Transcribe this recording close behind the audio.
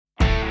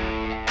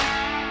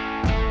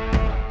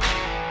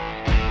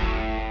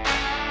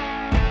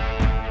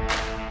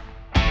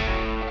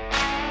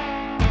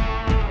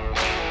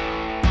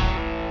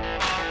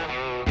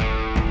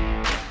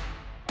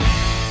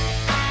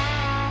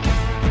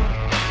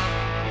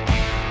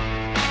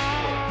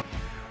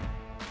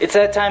It's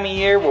that time of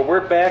year where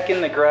we're back in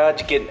the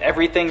garage getting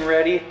everything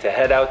ready to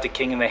head out to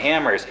King of the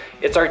Hammers.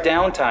 It's our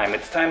downtime.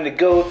 It's time to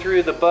go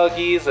through the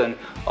buggies and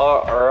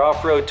our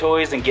off-road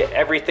toys and get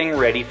everything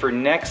ready for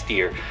next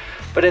year.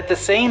 But at the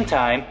same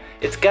time,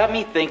 it's got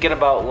me thinking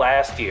about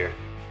last year.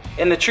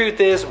 And the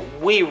truth is,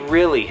 we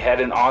really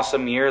had an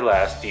awesome year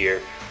last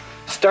year.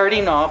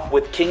 Starting off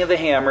with King of the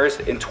Hammers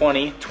in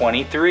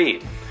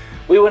 2023.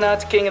 We went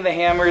out to King of the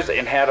Hammers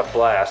and had a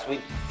blast.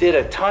 We did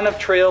a ton of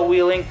trail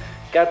wheeling.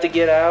 Got to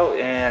get out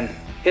and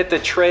hit the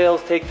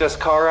trails, take this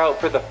car out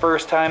for the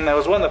first time. That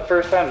was one of the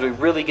first times we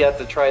really got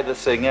to try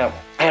this thing out.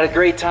 I had a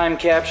great time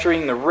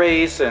capturing the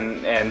race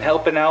and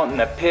helping out in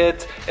the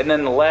pits. And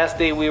then the last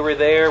day we were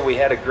there, we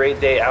had a great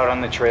day out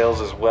on the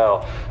trails as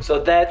well. So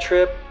that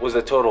trip was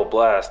a total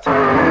blast.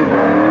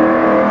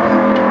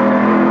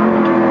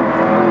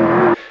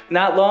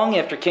 Not long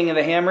after King of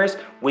the Hammers,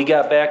 we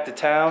got back to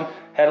town,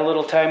 had a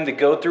little time to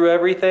go through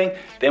everything.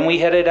 Then we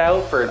headed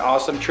out for an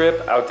awesome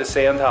trip out to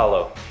Sand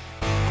Hollow.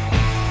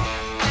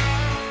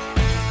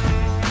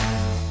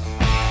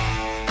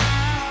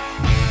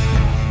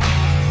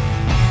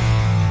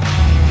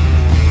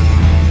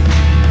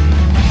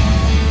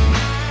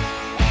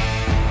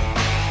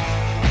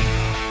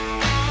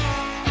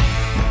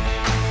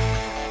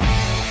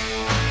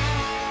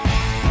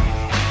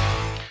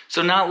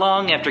 So not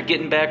long after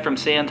getting back from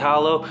Sand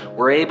Hollow,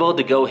 we're able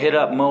to go hit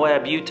up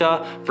Moab,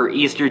 Utah for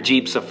Easter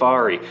Jeep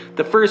Safari.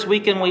 The first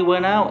weekend we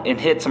went out and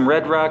hit some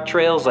red rock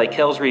trails like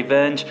Hell's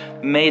Revenge,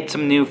 made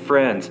some new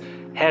friends.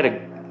 Had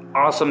an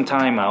awesome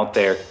time out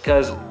there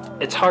because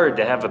it's hard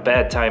to have a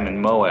bad time in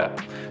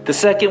Moab. The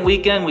second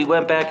weekend we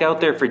went back out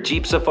there for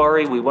Jeep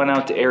Safari, we went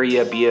out to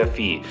Area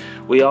BFE.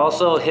 We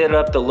also hit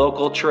up the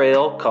local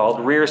trail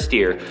called Rear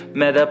Steer,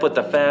 met up with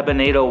the Fab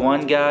and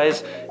 801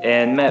 guys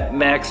and met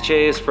Max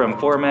Chase from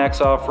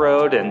 4Max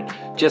Off-Road and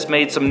just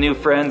made some new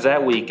friends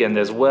that weekend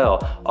as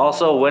well.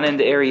 Also went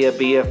into Area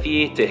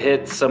BFE to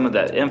hit some of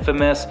the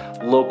infamous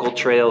local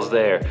trails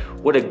there.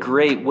 What a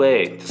great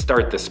way to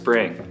start the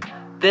spring.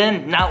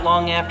 Then, not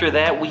long after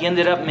that, we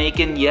ended up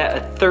making yet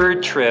a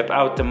third trip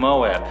out to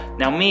Moab.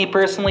 Now me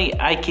personally,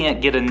 I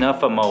can't get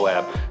enough of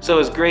Moab. So it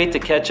was great to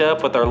catch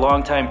up with our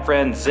longtime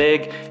friend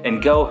Zig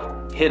and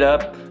go hit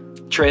up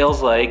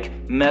trails like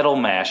Metal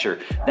Masher.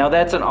 Now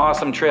that's an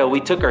awesome trail. We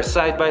took our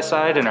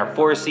side-by-side and our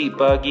 4-seat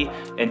buggy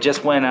and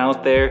just went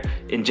out there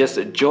and just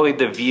enjoyed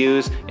the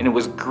views, and it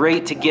was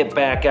great to get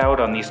back out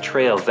on these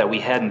trails that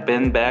we hadn't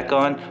been back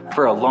on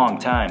for a long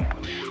time.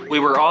 We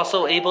were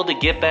also able to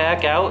get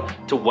back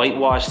out to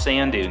Whitewash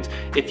Sand Dunes.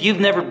 If you've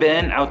never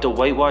been out to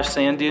Whitewash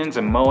Sand Dunes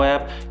in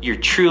Moab, you're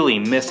truly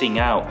missing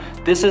out.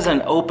 This is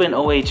an open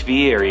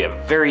OHV area,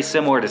 very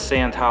similar to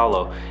Sand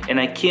Hollow, and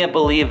I can't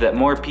believe that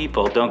more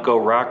people don't go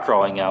rock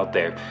crawling out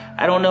there.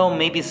 I don't know,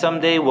 maybe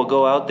someday we'll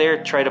go out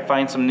there, try to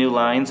find some new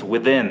lines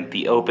within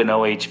the open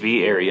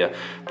OHV area.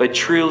 But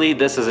truly,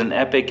 this is an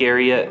epic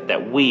area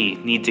that we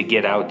need to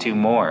get out to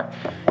more.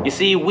 You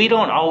see, we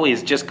don't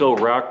always just go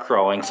rock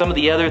crawling. Some of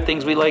the other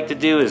things we like to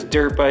do is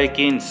dirt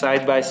biking,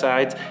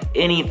 side-by-sides,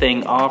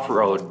 anything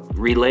off-road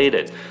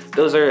related.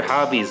 Those are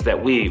hobbies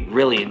that we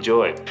really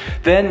enjoy.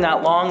 Then,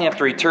 not long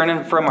after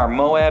returning from our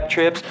Moab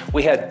trips,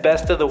 we had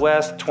Best of the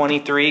West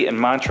 23 in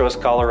Montrose,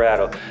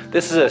 Colorado.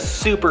 This is a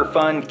super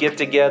fun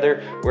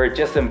get-together where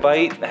just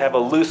have a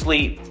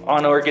loosely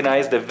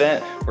unorganized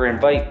event where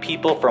invite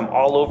people from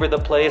all over the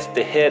place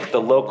to hit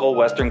the local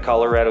Western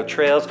Colorado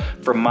trails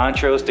from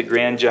Montrose to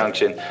Grand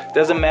Junction.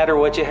 Doesn't matter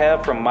what you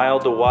have from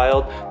mild to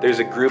wild, there's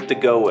a group to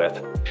go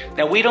with.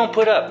 Now we don't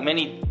put up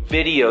many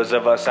videos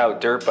of us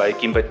out dirt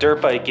biking, but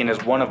dirt biking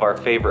is one of our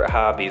favorite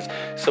hobbies,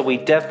 so we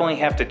definitely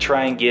have to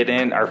try and get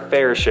in our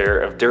fair share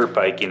of dirt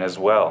biking as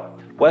well.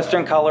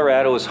 Western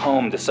Colorado is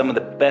home to some of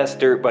the best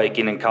dirt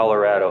biking in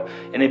Colorado,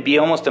 and it'd be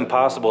almost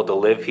impossible to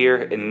live here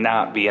and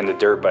not be into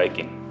dirt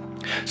biking.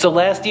 So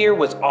last year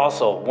was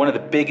also one of the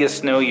biggest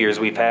snow years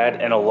we've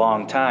had in a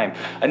long time.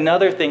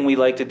 Another thing we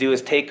like to do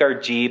is take our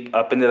Jeep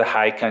up into the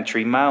high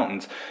country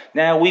mountains.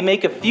 Now we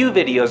make a few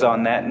videos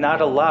on that,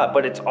 not a lot,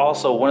 but it's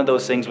also one of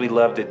those things we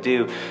love to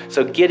do.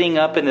 So getting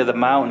up into the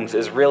mountains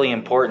is really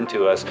important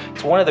to us.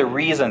 It's one of the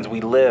reasons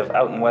we live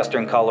out in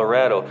Western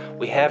Colorado.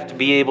 We have to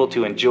be able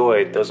to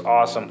enjoy those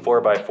awesome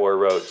 4x4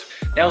 roads.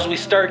 Now as we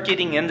start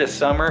getting into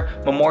summer,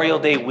 Memorial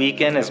Day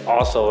weekend is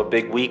also a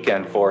big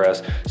weekend for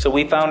us. So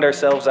we found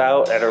ourselves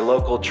out at our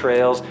local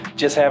trails,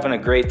 just having a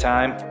great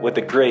time with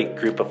a great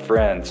group of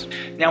friends.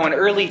 Now in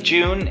early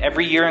June,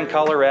 every year in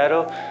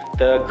Colorado,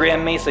 the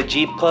Grand Mesa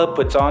Jeep Club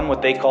puts on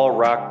what they call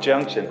Rock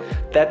Junction.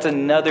 That's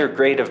another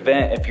great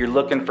event if you're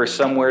looking for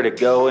somewhere to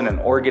go in an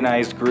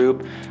organized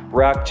group.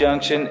 Rock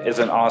Junction is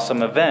an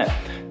awesome event.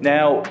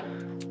 Now,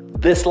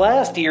 this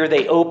last year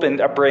they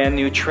opened a brand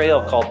new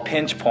trail called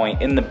Pinch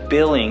Point in the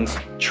Billings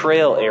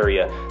trail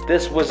area.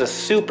 This was a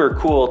super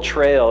cool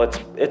trail.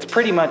 It's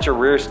pretty much a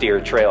rear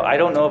steer trail. I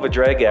don't know of a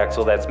drag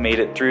axle that's made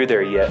it through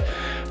there yet.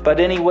 But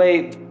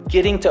anyway,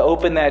 getting to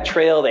open that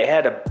trail. They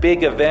had a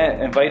big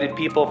event, invited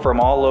people from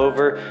all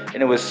over, and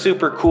it was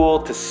super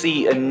cool to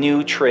see a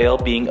new trail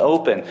being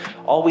open.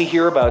 All we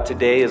hear about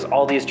today is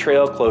all these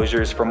trail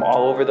closures from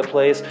all over the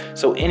place,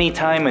 so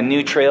anytime a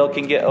new trail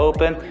can get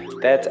open,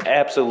 that's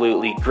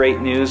absolutely great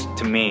news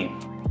to me.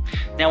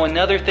 Now,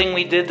 another thing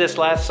we did this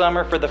last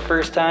summer for the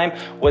first time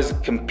was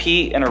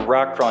compete in a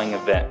rock crawling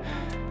event.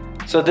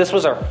 So this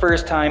was our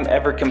first time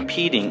ever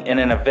competing in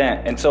an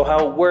event, and so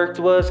how it worked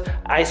was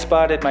I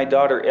spotted my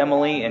daughter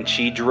Emily and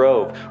she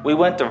drove. We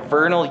went to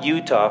Vernal,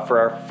 Utah for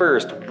our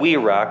first We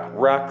Rock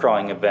rock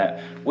crawling event.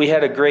 We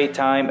had a great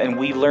time and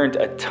we learned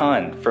a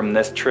ton from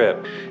this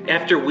trip.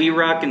 After We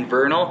Rock in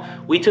Vernal,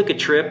 we took a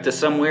trip to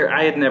somewhere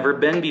I had never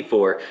been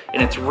before,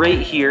 and it's right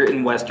here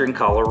in western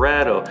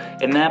Colorado,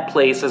 and that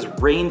place is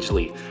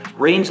Rangeley.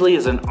 Rangeley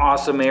is an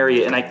awesome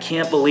area, and I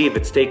can't believe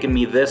it's taken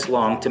me this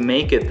long to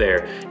make it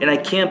there, and I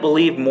can't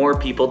believe more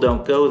people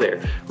don't go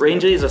there.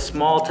 Rangeley is a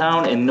small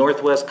town in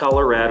northwest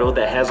Colorado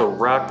that has a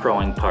rock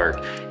crawling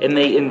park, and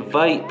they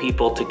invite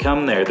people to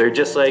come there. They're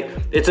just like,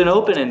 it's an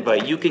open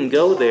invite. You can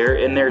go there,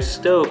 and they're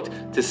stoked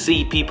to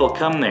see people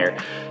come there.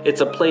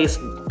 It's a place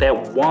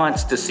that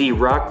wants to see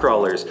rock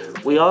crawlers.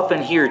 We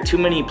often hear too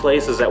many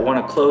places that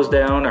want to close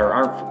down or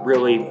aren't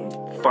really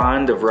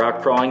fond of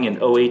rock crawling and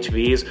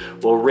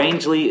OHVs. Well,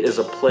 Rangeley is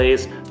a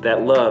place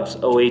that loves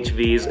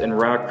OHVs and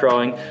rock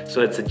crawling,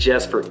 so I'd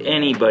suggest for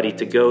anybody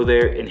to go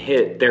there and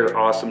hit their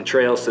awesome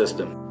trail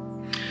system.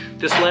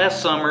 This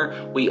last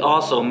summer, we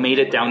also made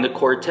it down to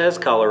Cortez,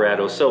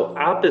 Colorado. So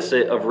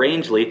opposite of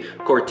Rangeley,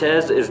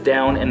 Cortez is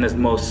down in the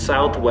most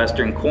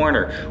southwestern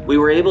corner. We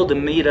were able to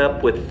meet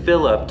up with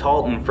Philip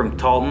Talton from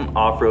Talton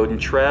Off-Road and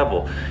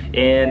Travel,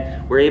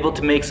 and we're able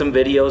to make some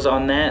videos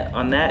on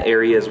that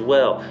area as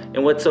well.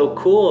 And what's so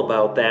cool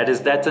about that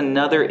is that's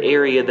another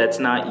area that's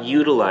not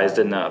utilized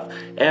enough.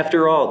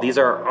 After all, these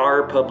are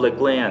our public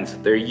lands.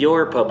 They're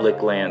your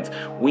public lands.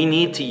 We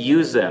need to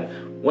use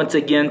them. Once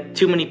again,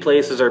 too many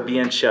places are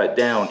being shut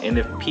down, and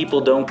if people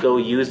don't go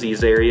use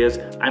these areas,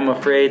 I'm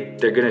afraid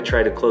they're gonna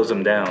try to close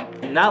them down.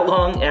 Not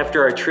long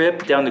after our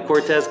trip down to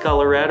Cortez,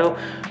 Colorado,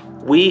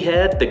 we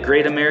had the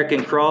Great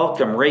American Crawl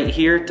come right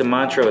here to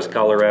Montrose,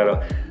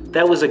 Colorado.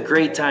 That was a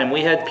great time.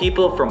 We had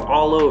people from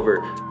all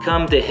over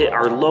come to hit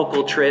our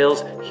local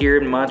trails here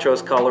in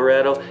Montrose,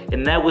 Colorado,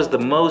 and that was the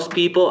most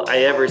people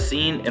I ever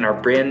seen in our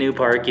brand new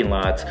parking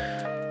lots.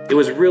 It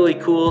was really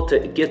cool to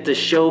get to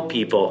show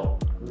people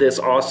this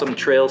awesome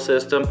trail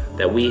system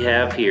that we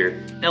have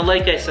here. Now,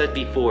 like I said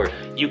before,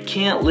 you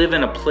can't live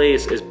in a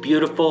place as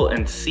beautiful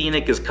and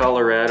scenic as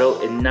Colorado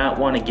and not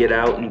want to get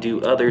out and do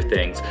other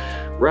things.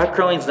 Rock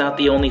crawling is not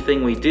the only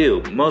thing we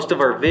do. Most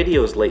of our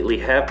videos lately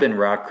have been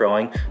rock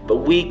crawling, but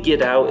we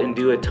get out and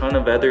do a ton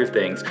of other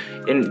things.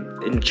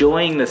 And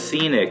enjoying the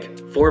scenic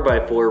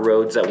 4x4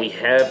 roads that we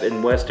have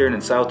in western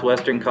and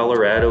southwestern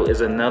Colorado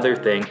is another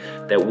thing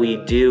that we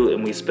do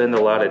and we spend a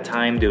lot of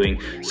time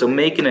doing. So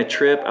making a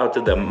trip out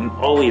to the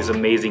always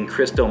amazing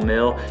Crystal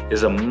Mill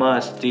is a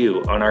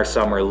must-do on our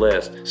summer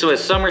list. So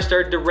as summer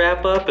started to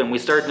wrap up and we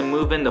started to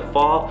move into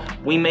fall,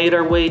 we made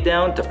our way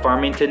down to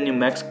Farmington, New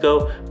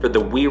Mexico for the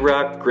We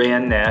Rock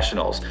Grand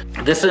Nationals.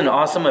 This is an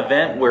awesome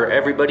event where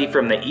everybody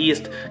from the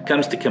east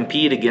comes to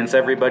compete against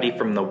everybody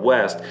from the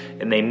west,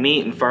 and they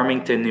meet in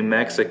Farmington, New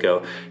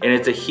Mexico, and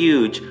it's a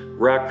huge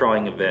rock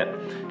crawling event.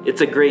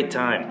 It's a great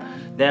time.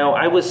 Now,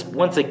 I was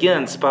once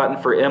again spotting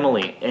for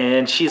Emily,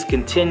 and she's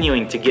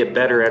continuing to get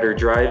better at her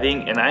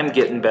driving, and I'm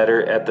getting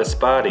better at the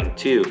spotting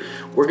too.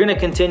 We're gonna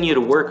continue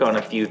to work on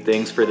a few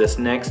things for this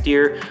next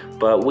year,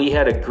 but we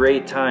had a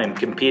great time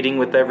competing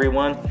with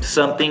everyone,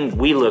 something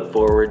we look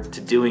forward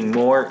to doing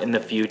more in the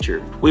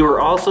future. We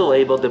were also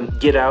able to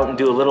get out and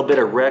do a little bit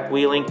of wreck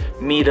wheeling,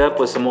 meet up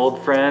with some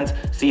old friends,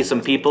 see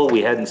some people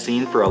we hadn't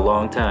seen for a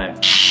long time.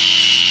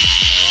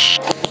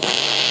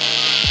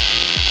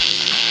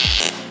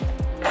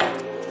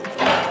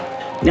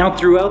 Now,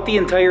 throughout the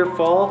entire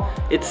fall,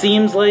 it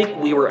seems like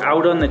we were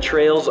out on the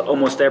trails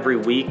almost every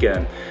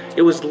weekend.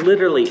 It was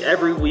literally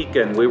every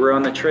weekend we were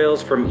on the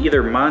trails from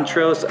either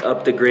Montrose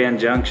up to Grand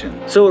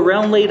Junction. So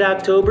around late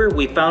October,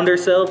 we found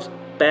ourselves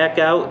back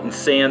out in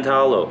Sand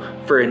Hollow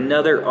for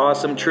another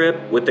awesome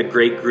trip with a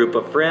great group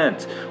of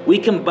friends. We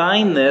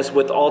combined this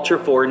with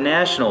Ultra 4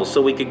 Nationals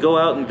so we could go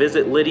out and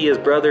visit Lydia's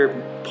brother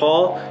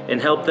Paul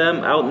and help them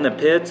out in the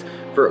pits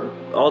for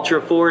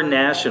Ultra 4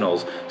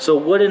 Nationals. So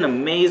what an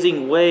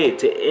amazing way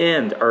to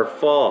end our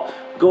fall.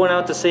 Going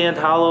out to Sand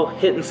Hollow,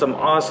 hitting some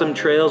awesome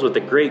trails with a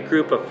great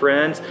group of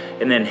friends,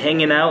 and then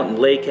hanging out in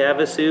Lake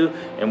Havasu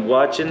and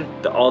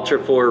watching the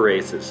Ultra 4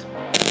 races.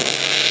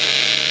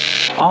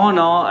 All in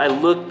all, I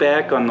look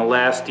back on the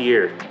last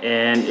year,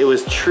 and it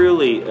was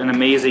truly an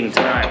amazing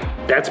time.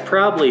 That's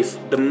probably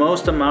the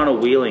most amount of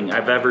wheeling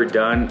I've ever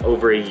done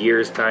over a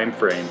year's time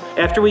frame.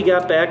 After we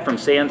got back from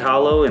Sand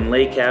Hollow and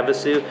Lake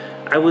Havasu,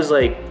 I was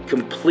like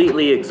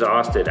completely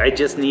exhausted. I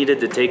just needed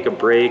to take a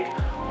break,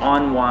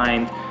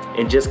 unwind,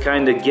 and just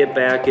kind of get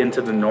back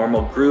into the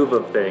normal groove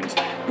of things.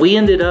 We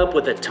ended up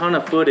with a ton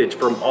of footage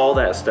from all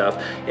that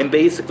stuff, and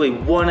basically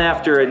one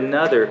after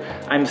another,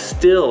 I'm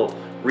still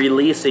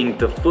releasing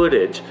the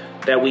footage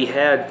that we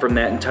had from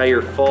that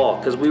entire fall,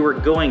 because we were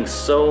going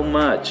so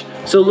much.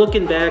 So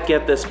looking back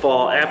at this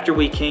fall, after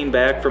we came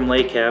back from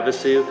Lake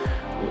Havasu,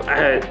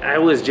 I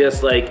was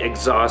just like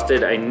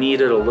exhausted. I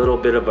needed a little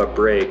bit of a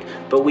break,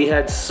 but we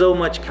had so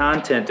much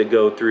content to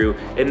go through,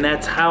 and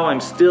that's how I'm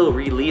still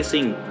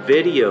releasing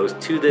videos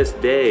to this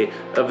day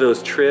of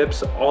those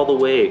trips all the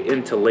way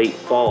into late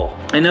fall.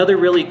 Another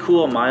really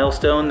cool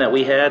milestone that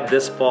we had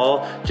this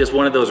fall, just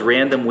one of those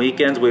random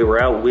weekends we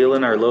were out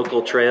wheeling our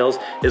local trails,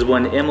 is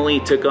when Emily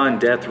took on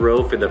Death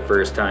Row for the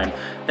first time.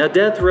 Now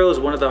Death Row is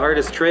one of the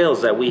hardest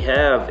trails that we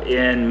have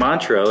in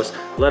Montrose,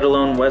 let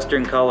alone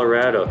Western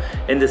Colorado,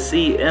 and to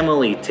see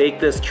Emily take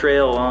this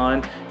trail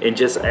on and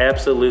just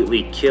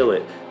absolutely kill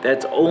it,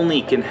 that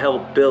only can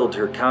help build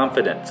her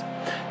confidence.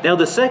 Now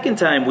the second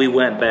time we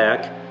went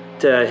back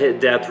to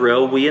hit Death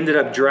Row, we ended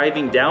up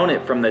driving down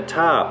it from the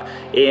top,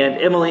 and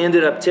Emily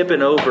ended up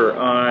tipping over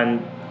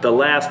on the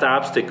last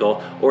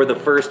obstacle, or the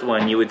first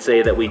one you would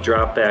say that we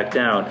dropped back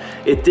down.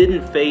 It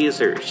didn't faze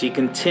her. She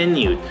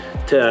continued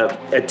to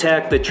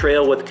attack the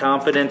trail with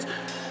confidence.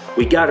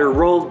 We got her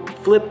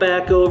flip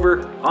back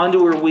over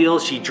onto her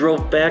wheels. She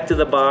drove back to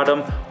the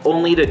bottom,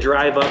 only to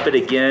drive up it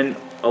again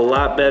a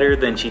lot better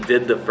than she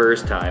did the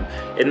first time.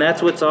 And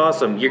that's what's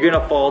awesome. You're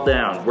gonna fall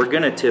down, we're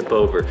gonna tip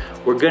over,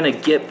 we're gonna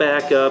get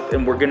back up,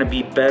 and we're gonna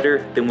be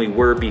better than we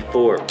were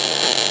before.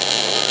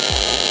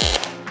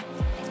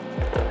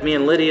 Me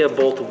and Lydia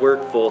both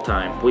work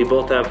full-time. We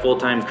both have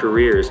full-time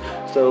careers.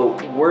 So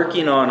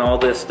working on all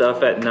this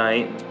stuff at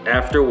night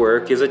after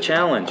work is a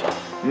challenge.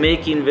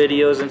 Making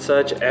videos and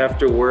such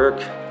after work,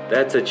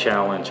 that's a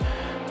challenge.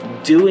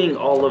 Doing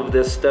all of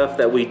this stuff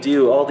that we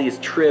do, all these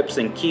trips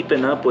and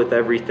keeping up with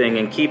everything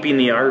and keeping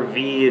the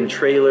RV and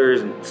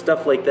trailers and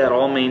stuff like that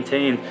all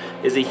maintained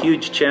is a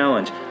huge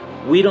challenge.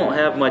 We don't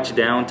have much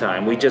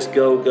downtime. We just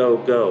go, go,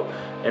 go.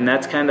 And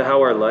that's kind of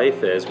how our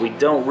life is. We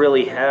don't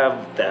really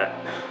have that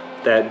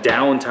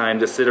downtime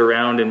to sit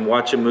around and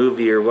watch a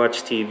movie or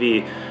watch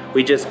TV.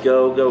 We just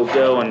go, go,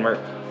 go, and we're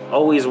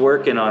always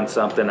working on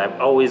something.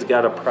 I've always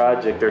got a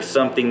project or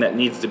something that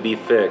needs to be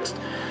fixed.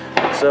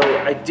 So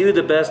I do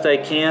the best I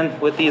can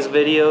with these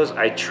videos.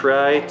 I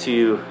try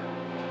to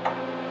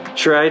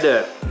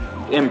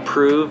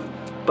improve,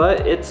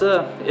 but it's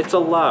a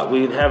lot.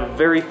 We have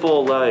very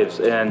full lives,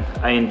 and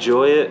I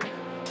enjoy it,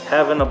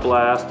 having a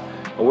blast.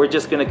 And we're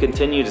just gonna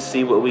continue to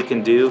see what we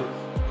can do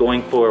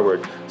going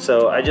forward.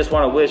 So I just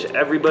want to wish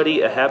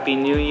everybody a happy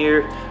new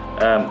year,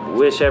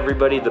 wish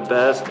everybody the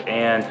best,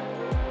 and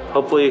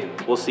hopefully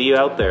we'll see you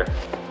out there.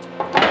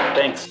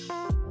 Thanks.